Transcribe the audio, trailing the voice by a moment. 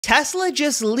Tesla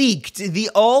just leaked the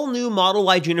all-new Model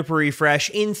Y Juniper refresh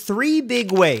in 3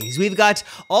 big ways. We've got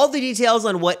all the details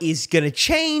on what is going to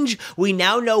change, we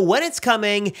now know when it's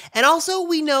coming, and also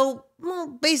we know, well,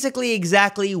 basically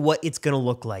exactly what it's going to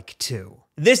look like too.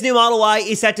 This new Model Y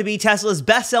is set to be Tesla's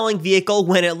best-selling vehicle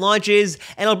when it launches,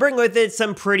 and it'll bring with it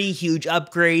some pretty huge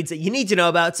upgrades that you need to know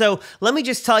about. So let me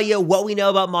just tell you what we know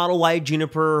about Model Y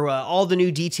Juniper, all the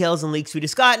new details and leaks we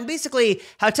just got, and basically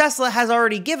how Tesla has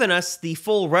already given us the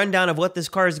full rundown of what this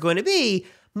car is going to be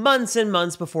months and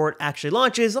months before it actually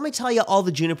launches. Let me tell you all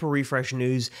the Juniper refresh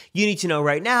news you need to know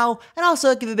right now, and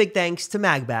also give a big thanks to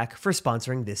Magback for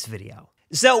sponsoring this video.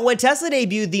 So when Tesla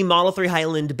debuted the Model 3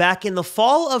 Highland back in the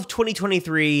fall of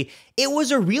 2023, it was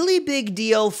a really big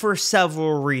deal for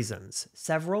several reasons.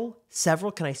 Several?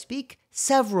 Can I speak?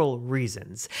 Several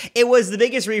reasons. It was the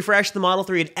biggest refresh the Model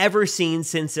 3 had ever seen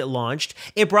since it launched.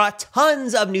 It brought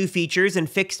tons of new features and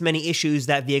fixed many issues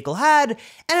that vehicle had.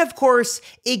 And of course,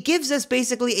 it gives us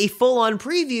basically a full-on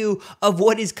preview of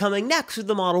what is coming next with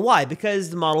the Model Y, because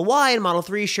the Model Y and Model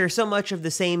 3 share so much of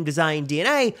the same design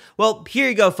DNA. Well, here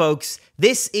you go, folks.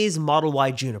 This is Model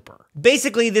Y Juniper.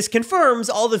 Basically, this confirms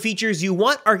all the features you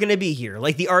want are going to be here,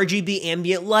 like the RGB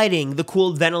ambient lighting, the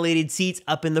cooled ventilated seats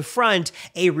up in the front,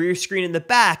 a rear screen in the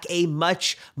back, a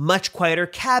much quieter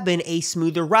cabin, a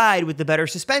smoother ride with the better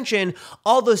suspension.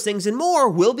 All those things and more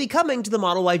will be coming to the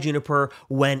Model Y Juniper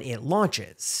when it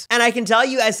launches. And I can tell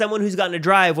you, as someone who's gotten to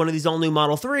drive one of these all-new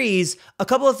Model 3s, a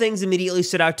couple of things immediately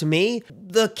stood out to me.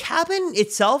 The cabin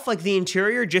itself, like the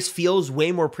interior, just feels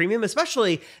way more premium,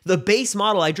 especially the base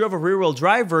model. I drove a rear-wheel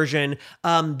drive version.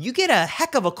 You get a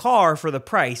heck of a car for the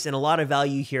price, and a lot of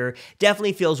value here.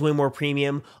 Definitely feels way more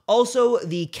premium. Also,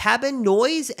 the cabin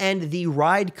noise and the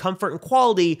ride comfort and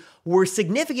quality were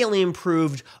significantly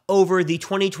improved over the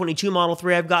 2022 Model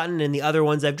 3 I've gotten and the other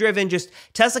ones I've driven. Just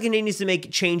Tesla continues to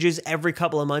make changes every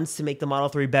couple of months to make the Model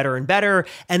 3 better and better,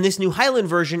 and this new Highland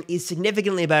version is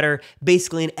significantly better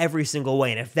basically in every single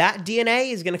way. And if that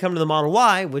DNA is going to come to the Model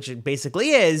Y, which it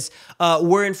basically is,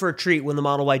 we're in for a treat when the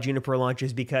Model Y Juniper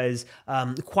launches, because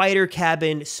quieter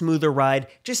cabin, smoother ride,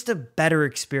 just a better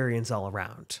experience all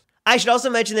around. I should also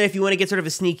mention that if you want to get sort of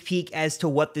a sneak peek as to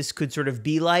what this could sort of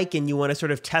be like, and you want to sort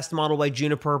of test Model Y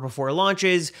Juniper before it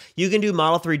launches, you can do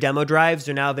Model 3 demo drives.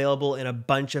 They're now available in a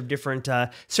bunch of different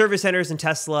service centers and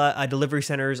Tesla delivery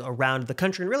centers around the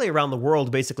country and really around the world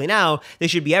basically now. They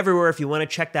should be everywhere if you want to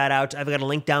check that out. I've got a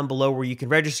link down below where you can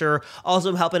register. Also,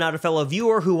 I'm helping out a fellow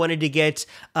viewer who wanted to get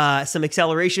some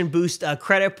acceleration boost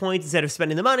credit points instead of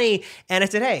spending the money, and I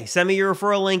said, hey, send me your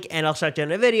referral link and I'll shut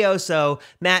down a video. So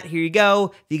Matt, here you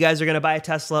go. If you guys are going to buy a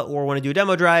Tesla or want to do a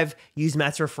demo drive, use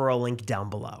Matt's referral link down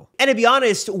below. And to be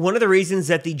honest, one of the reasons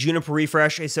that the Juniper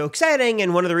refresh is so exciting,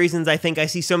 and one of the reasons I think I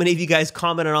see so many of you guys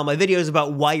comment on all my videos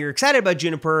about why you're excited about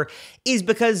Juniper, is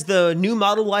because the new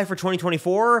Model Y for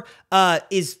 2024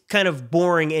 is kind of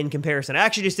boring in comparison. I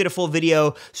actually just did a full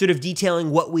video sort of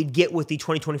detailing what we'd get with the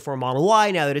 2024 Model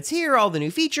Y now that it's here, all the new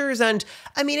features, and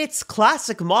I mean, it's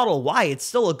classic Model Y. It's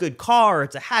still a good car.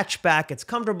 It's a hatchback. It's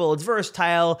comfortable. It's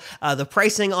versatile. The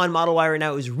pricing on Model Y right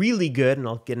now is really good, and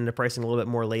I'll get into pricing a little bit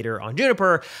more later on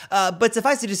Juniper, but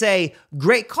suffice it to say,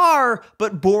 great car,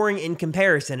 but boring in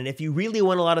comparison. And if you really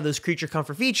want a lot of those creature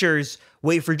comfort features,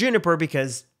 wait for Juniper,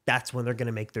 because that's when they're going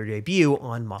to make their debut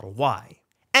on Model Y.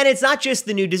 And it's not just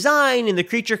the new design and the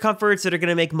creature comforts that are going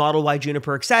to make Model Y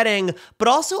Juniper exciting, but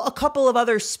also a couple of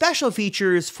other special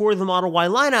features for the Model Y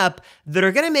lineup that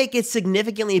are going to make it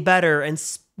significantly better and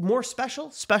more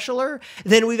specialer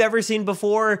than we've ever seen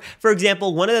before. For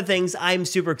example, one of the things I'm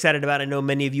super excited about, I know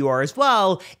many of you are as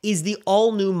well, is the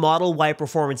all-new Model Y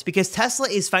performance, because Tesla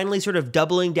is finally sort of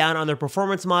doubling down on their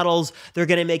performance models. They're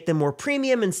going to make them more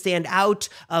premium and stand out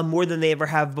more than they ever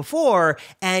have before,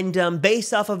 and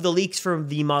based off of the leaks from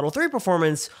the Model 3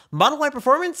 performance, Model Y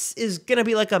performance is going to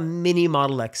be like a mini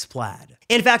Model X Plaid.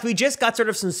 In fact, we just got sort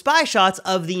of some spy shots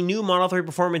of the new Model 3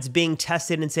 performance being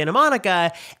tested in Santa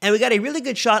Monica, and we got a really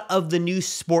good shot of the new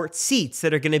sport seats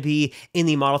that are going to be in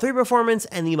the Model 3 Performance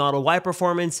and the Model Y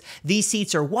Performance. These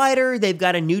seats are wider. They've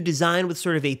got a new design with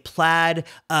sort of a plaid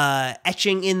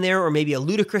etching in there, or maybe a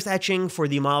ludicrous etching for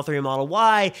the Model 3 and Model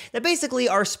Y that basically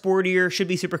are sportier, should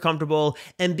be super comfortable,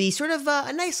 and be sort of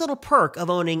a nice little perk of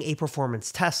owning a performance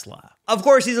Tesla. Of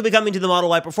course, these will be coming to the Model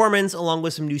Y Performance, along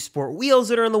with some new sport wheels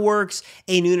that are in the works,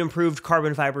 a new and improved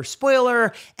carbon fiber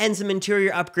spoiler, and some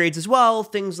interior upgrades as well.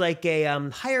 Things like a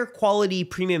higher quality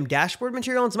premium dashboard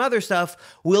material and some other stuff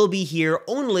will be here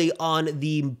only on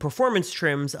the performance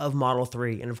trims of Model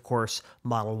 3 and, of course,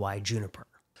 Model Y Juniper.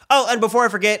 Oh, and before I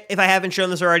forget, if I haven't shown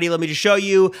this already, let me just show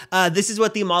you. This is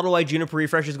what the Model Y Juniper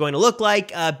refresh is going to look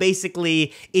like.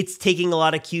 Basically, it's taking a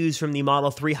lot of cues from the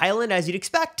Model 3 Highland, as you'd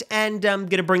expect, and I'm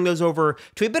going to bring those over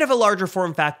to a bit of a larger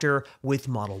form factor with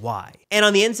Model Y. And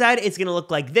on the inside, it's going to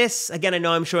look like this. Again, I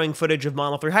know I'm showing footage of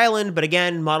Model 3 Highland, but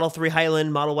again, Model 3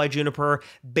 Highland, Model Y Juniper,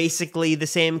 basically the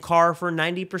same car for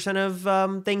 90%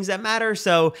 of things that matter.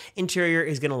 So interior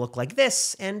is going to look like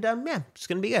this, and yeah, it's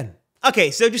going to be good.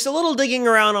 Okay, so just a little digging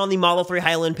around on the Model 3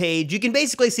 Highland page, you can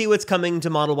basically see what's coming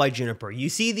to Model Y Juniper. You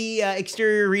see the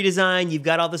exterior redesign, you've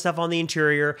got all the stuff on the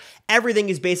interior, everything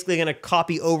is basically going to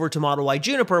copy over to Model Y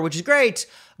Juniper, which is great,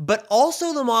 but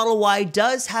also the Model Y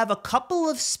does have a couple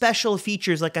of special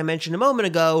features, like I mentioned a moment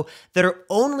ago, that are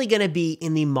only going to be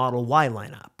in the Model Y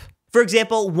lineup. For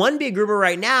example, one big rumor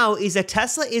right now is that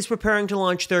Tesla is preparing to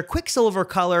launch their Quicksilver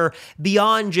color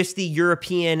beyond just the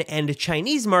European and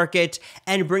Chinese market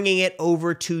and bringing it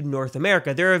over to North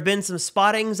America. There have been some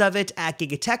spottings of it at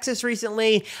Giga Texas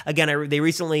recently. Again, they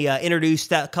recently introduced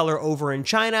that color over in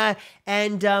China,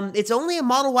 and it's only a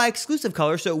Model Y exclusive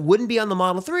color, so it wouldn't be on the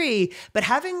Model 3, but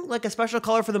having like a special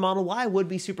color for the Model Y would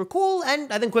be super cool,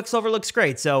 and I think Quicksilver looks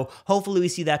great, so hopefully we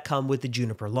see that come with the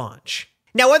Juniper launch.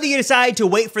 Now, whether you decide to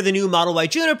wait for the new Model Y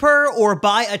Juniper or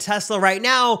buy a Tesla right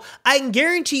now, I can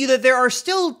guarantee you that there are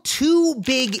still two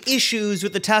big issues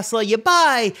with the Tesla you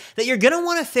buy that you're gonna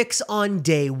wanna fix on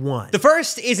day one. The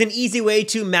first is an easy way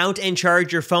to mount and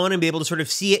charge your phone and be able to sort of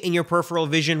see it in your peripheral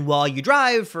vision while you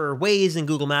drive for Waze and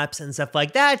Google Maps and stuff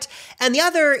like that. And the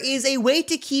other is a way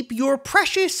to keep your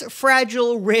precious,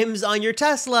 fragile rims on your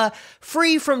Tesla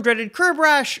free from dreaded curb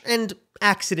rash and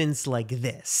accidents like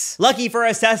this. Lucky for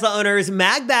us Tesla owners,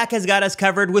 MagBack has got us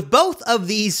covered with both of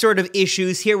these sort of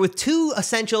issues here with two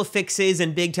essential fixes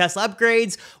and big Tesla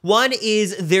upgrades. One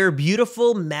is their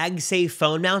beautiful MagSafe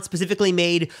phone mount, specifically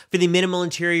made for the minimal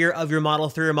interior of your Model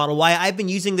 3 or Model Y. I've been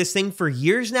using this thing for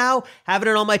years now, having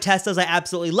it on all my Teslas. I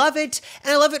absolutely love it,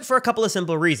 and I love it for a couple of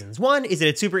simple reasons. One is that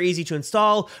it's super easy to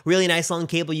install, really nice long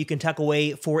cable you can tuck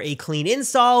away for a clean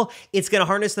install. It's gonna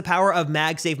harness the power of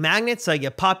MagSafe magnets, so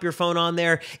you pop your phone on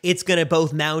there, it's gonna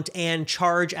both mount and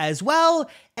charge as well.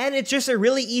 And it's just a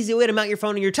really easy way to mount your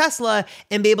phone in your Tesla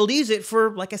and be able to use it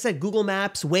for, like I said, Google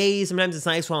Maps, Waze. Sometimes it's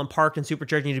nice while I'm parked and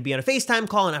supercharging to be on a FaceTime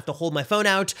call and have to hold my phone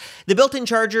out. The built-in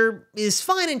charger is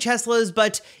fine in Teslas,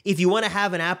 but if you want to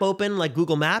have an app open like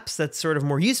Google Maps, that's sort of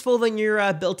more useful than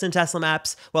your built-in Tesla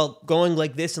maps, well, going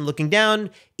like this and looking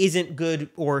down isn't good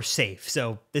or safe.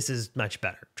 So this is much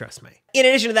better, trust me. In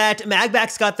addition to that,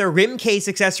 MagBack's got their rim case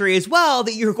accessory as well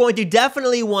that you're going to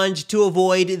definitely want to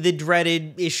avoid the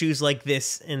dreaded issues like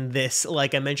this and this.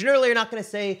 Like I mentioned earlier, not going to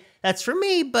say that's for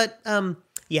me, but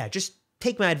yeah, just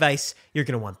take my advice, you're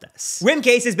gonna want this. Rim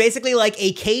case is basically like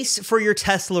a case for your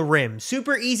Tesla rim.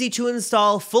 Super easy to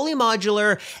install, fully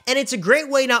modular, and it's a great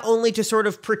way not only to sort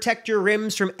of protect your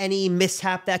rims from any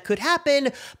mishap that could happen,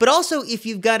 but also if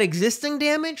you've got existing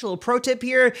damage, a little pro tip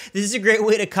here, this is a great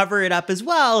way to cover it up as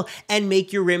well and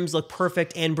make your rims look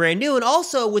perfect and brand new. And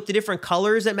also with the different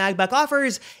colors that MagBack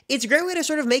offers, it's a great way to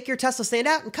sort of make your Tesla stand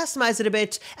out and customize it a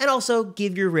bit and also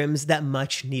give your rims that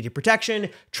much needed protection.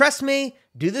 Trust me,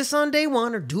 do this on day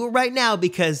one or do it right now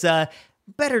because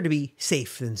better to be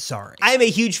safe than sorry. I am a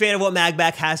huge fan of what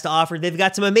MagBack has to offer. They've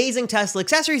got some amazing Tesla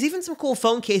accessories, even some cool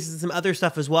phone cases and some other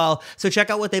stuff as well. So check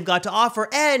out what they've got to offer.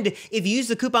 And if you use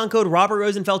the coupon code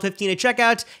RobertRosenfeld15 at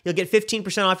checkout, you'll get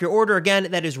 15% off your order. Again,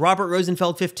 that is Robert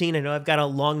Rosenfeld15. I know I've got a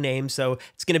long name, so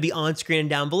it's going to be on screen and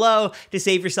down below to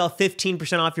save yourself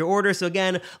 15% off your order. So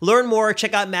again, learn more,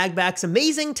 check out MagBack's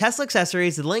amazing Tesla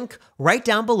accessories. The link right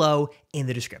down below in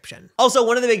the description. Also,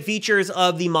 one of the big features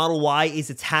of the Model Y is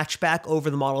its hatchback over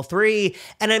the Model 3,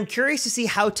 and I'm curious to see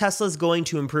how Tesla's going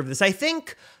to improve this. I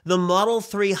think the Model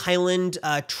 3 Highland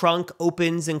trunk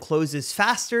opens and closes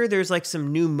faster. There's like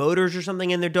some new motors or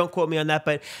something in there. Don't quote me on that,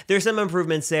 but there's some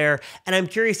improvements there. And I'm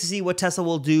curious to see what Tesla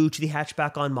will do to the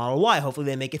hatchback on Model Y. Hopefully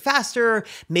they make it faster.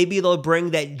 Maybe they'll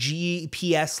bring that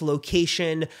GPS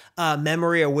location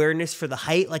memory awareness for the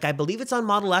height. Like I believe it's on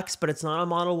Model X, but it's not on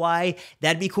Model Y.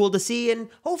 That'd be cool to see. And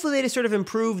hopefully they just sort of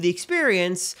improve the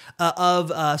experience of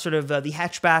the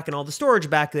hatchback and all the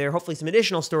storage back there. Hopefully some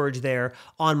additional storage there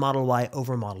on Model Y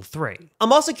over Model 3.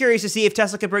 I'm also curious to see if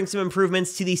Tesla could bring some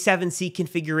improvements to the 7-seat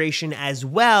configuration as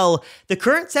well. The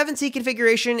current 7-seat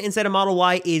configuration inside of Model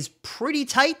Y is pretty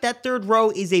tight. That third row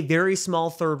is a very small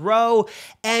third row,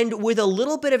 and with a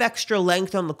little bit of extra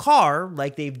length on the car,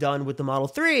 like they've done with the Model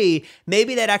 3,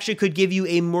 maybe that actually could give you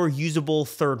a more usable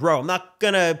third row. I'm not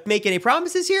gonna make any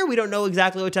promises here. We don't know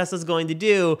exactly what Tesla's going to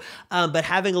do, but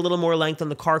having a little more length on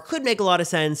the car could make a lot of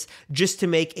sense just to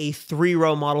make a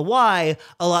 3-row Model Y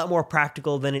a lot more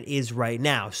practical than it is right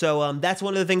now. So that's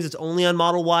one of the things that's only on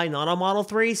Model Y, not on Model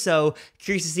 3. So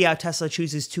curious to see how Tesla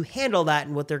chooses to handle that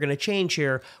and what they're going to change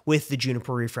here with the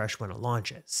Juniper refresh when it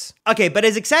launches. Okay, but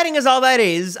as exciting as all that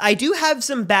is, I do have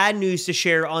some bad news to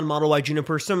share on Model Y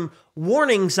Juniper, some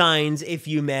warning signs, if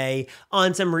you may,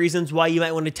 on some reasons why you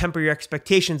might want to temper your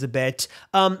expectations a bit.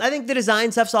 I think the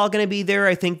design stuff's all going to be there.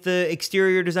 I think the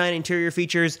exterior design, interior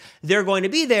features, they're going to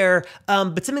be there.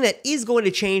 But something that is going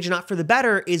to change, not for the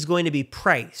better, is going to be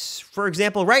price. For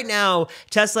example, right now,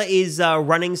 Tesla is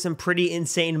running some pretty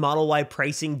insane Model Y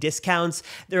pricing discounts.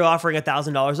 They're offering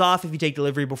 $1,000 off if you take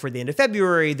delivery before the end of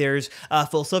February. There's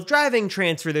full self-driving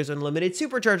transfer. There's unlimited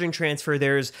supercharging transfer.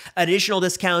 There's additional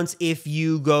discounts if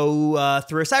you go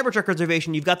through a Cybertruck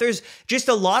reservation. There's just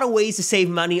a lot of ways to save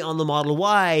money on the Model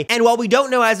Y. And while we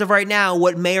don't know as of right now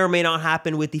what may or may not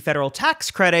happen with the federal tax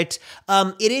credit,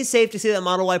 it is safe to say that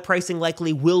Model Y pricing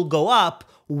likely will go up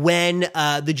when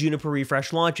the Juniper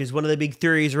refresh launches. One of the big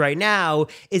theories right now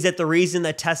is that the reason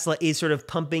that Tesla is sort of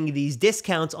pumping these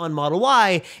discounts on Model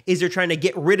Y is they're trying to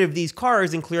get rid of these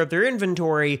cars and clear up their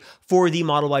inventory for the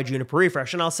Model Y Juniper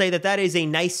refresh. And I'll say that that is a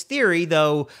nice theory,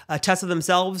 though Tesla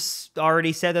themselves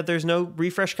already said that there's no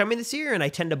refresh coming this year, and I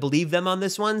tend to believe them on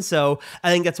this one, so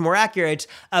I think that's more accurate.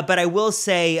 But I will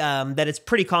say that it's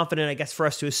pretty confident, I guess, for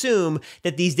us to assume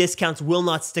that these discounts will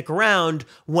not stick around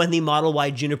when the Model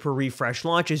Y Juniper refresh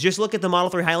launches. Just look at the Model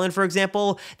 3 Highland, for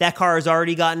example. That car has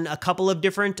already gotten a couple of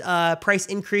different price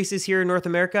increases here in North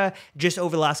America just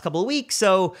over the last couple of weeks.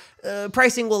 So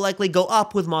pricing will likely go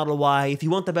up with Model Y. If you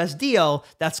want the best deal,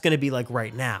 that's going to be like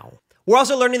right now. We're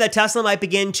also learning that Tesla might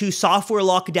begin to software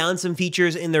lock down some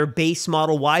features in their base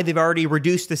Model Y. They've already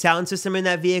reduced the sound system in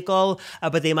that vehicle,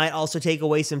 but they might also take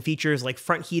away some features like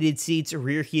front heated seats,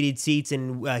 rear heated seats,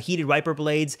 and heated wiper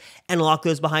blades and lock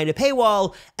those behind a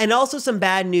paywall. And also some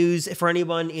bad news for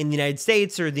anyone in the United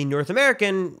States or the North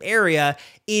American area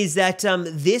is that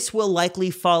this will likely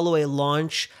follow a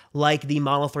launch like the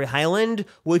Model 3 Highland,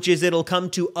 which is it'll come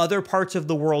to other parts of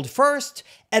the world first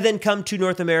and then come to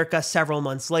North America several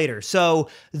months later. So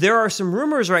there are some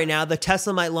rumors right now that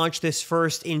Tesla might launch this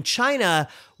first in China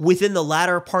within the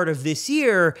latter part of this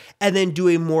year and then do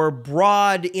a more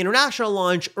broad international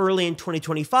launch early in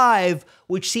 2025,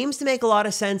 which seems to make a lot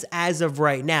of sense as of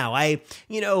right now.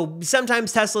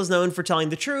 Sometimes Tesla's known for telling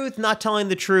the truth, not telling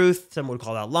the truth, some would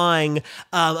call that lying,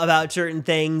 about certain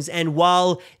things. And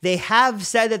while they have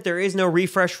said that there is no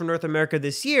refresh for North America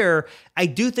this year, I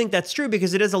do think that's true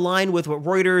because it is aligned with what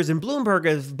Reuters and Bloomberg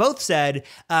have both said,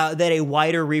 that a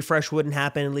wider refresh wouldn't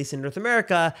happen, at least in North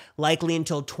America, likely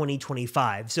until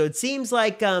 2025. So it seems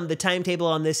like the timetable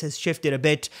on this has shifted a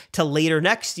bit to later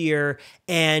next year.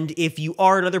 And if you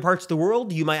are in other parts of the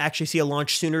world, you might actually see a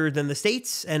launch sooner than the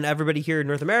States and everybody here in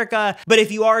North America. But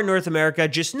if you are in North America,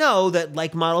 just know that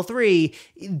like Model 3,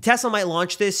 Tesla might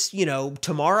launch this,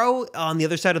 tomorrow on the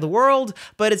other side of the world,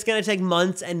 but it's going to take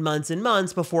months and months and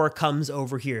months before it comes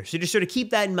over here. So just sort of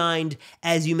keep that in mind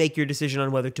as you make your decision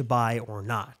on whether to buy or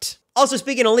not. Also,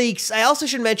 speaking of leaks, I also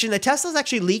should mention that Tesla's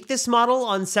actually leaked this model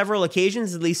on several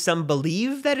occasions. At least some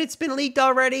believe that it's been leaked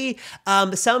already.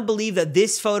 Some believe that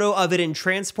this photo of it in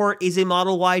transport is a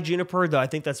Model Y Juniper, though I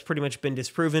think that's pretty much been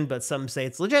disproven, but some say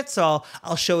it's legit, so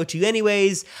I'll show it to you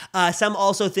anyways. Some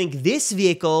also think this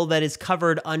vehicle that is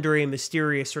covered under a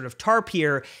mysterious sort of tarp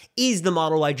here is the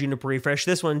Model Y Juniper refresh.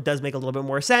 This one does make a little bit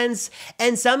more sense.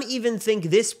 And some even think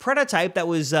this prototype that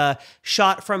was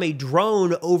shot from a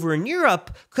drone over in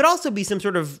Europe could also be some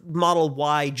sort of Model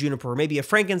Y Juniper, maybe a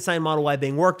Frankenstein Model Y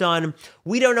being worked on.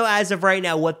 We don't know as of right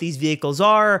now what these vehicles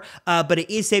are, but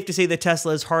it is safe to say that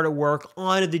Tesla is hard at work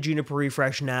on the Juniper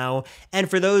refresh now. And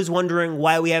for those wondering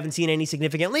why we haven't seen any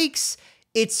significant leaks,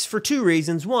 it's for two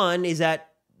reasons. One is that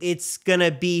it's going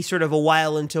to be sort of a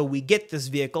while until we get this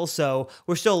vehicle, so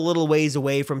we're still a little ways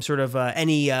away from sort of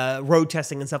any road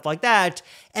testing and stuff like that.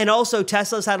 And also,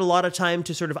 Tesla's had a lot of time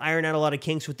to sort of iron out a lot of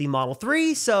kinks with the Model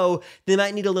 3, so they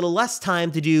might need a little less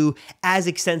time to do as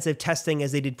extensive testing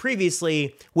as they did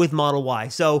previously with Model Y.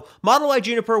 So Model Y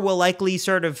Juniper will likely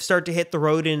start to hit the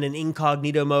road in an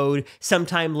incognito mode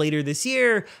sometime later this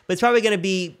year, but it's probably going to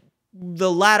be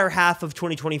the latter half of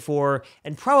 2024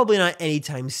 and probably not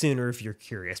anytime sooner if you're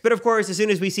curious. But of course, as soon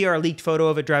as we see our leaked photo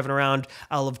of it driving around,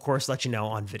 I'll of course let you know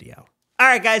on video. All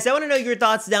right, guys, I want to know your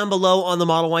thoughts down below on the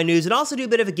Model Y news and also do a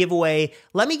bit of a giveaway.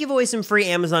 Let me give away some free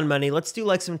Amazon money. Let's do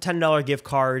like some $10 gift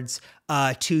cards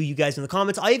to you guys in the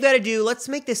comments. All you've got to do, let's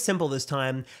make this simple this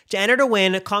time. To enter to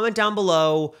win, comment down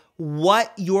below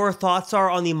what your thoughts are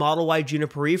on the Model Y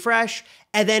Juniper refresh,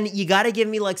 and then you got to give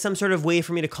me like some sort of way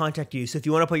for me to contact you. So if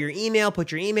you want to put your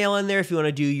email in there. If you want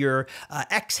to do your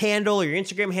X handle or your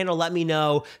Instagram handle, let me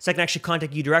know so I can actually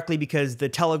contact you directly, because the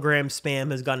Telegram spam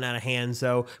has gotten out of hand.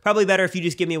 So probably better if you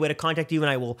just give me a way to contact you,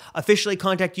 and I will officially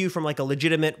contact you from like a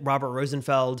legitimate Robert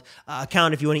Rosenfeld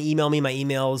account. If you want to email me, my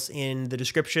email's in the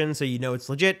description so you know it's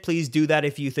legit. Please do that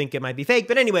if you think it might be fake.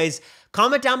 But anyways,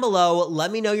 comment down below. Let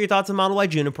me know your thoughts on Model Y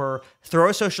Juniper. Throw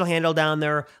a social handle down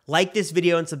there. Like this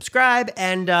video and subscribe.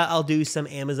 And I'll do some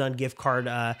Amazon gift card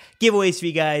giveaways for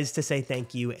you guys to say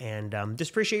thank you, and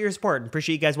just appreciate your support and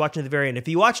appreciate you guys watching to the very end. If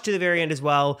you watch to the very end as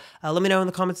well, let me know in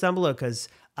the comments down below, because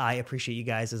I appreciate you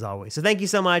guys as always. So thank you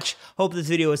so much. Hope this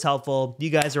video was helpful. You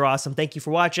guys are awesome. Thank you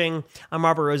for watching. I'm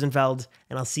Robert Rosenfeld,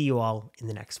 and I'll see you all in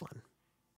the next one.